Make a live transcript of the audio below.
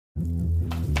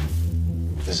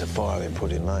There's a fire in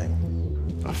Pudding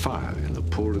Lane. A fire in the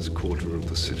poorest quarter of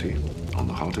the city on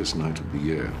the hottest night of the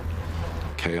year.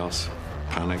 Chaos,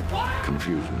 panic,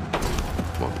 confusion.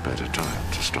 What better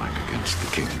time to strike against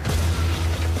the king?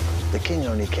 The king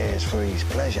only cares for his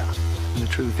pleasure. And the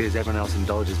truth is, everyone else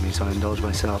indulges me, so I indulge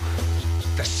myself.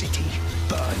 The city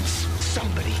burns.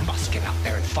 Somebody must get out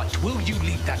there and fight. Will you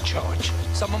lead that charge?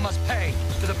 Someone must pay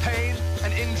for the pain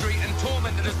and injury and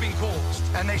torment that has been caused,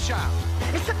 and they shall.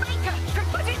 It's the baker from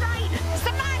Pudding Lane. It's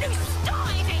the man who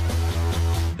started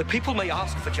it. The people may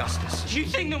ask for justice. Do you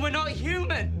think that we're not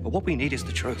human? But what we need is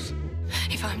the truth.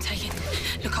 If I'm taken,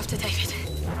 look after David.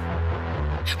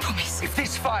 Promise. If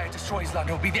this fire destroys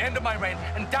London, it will be the end of my reign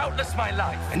and doubtless my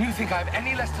life. And you think I have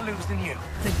any less to lose than you?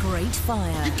 The Great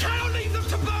Fire. You cannot leave them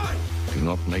to burn! Do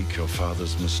not make your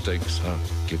father's mistakes, sir.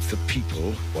 Give the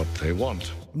people what they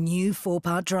want. New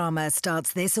 4-part drama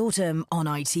starts this autumn on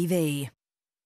ITV.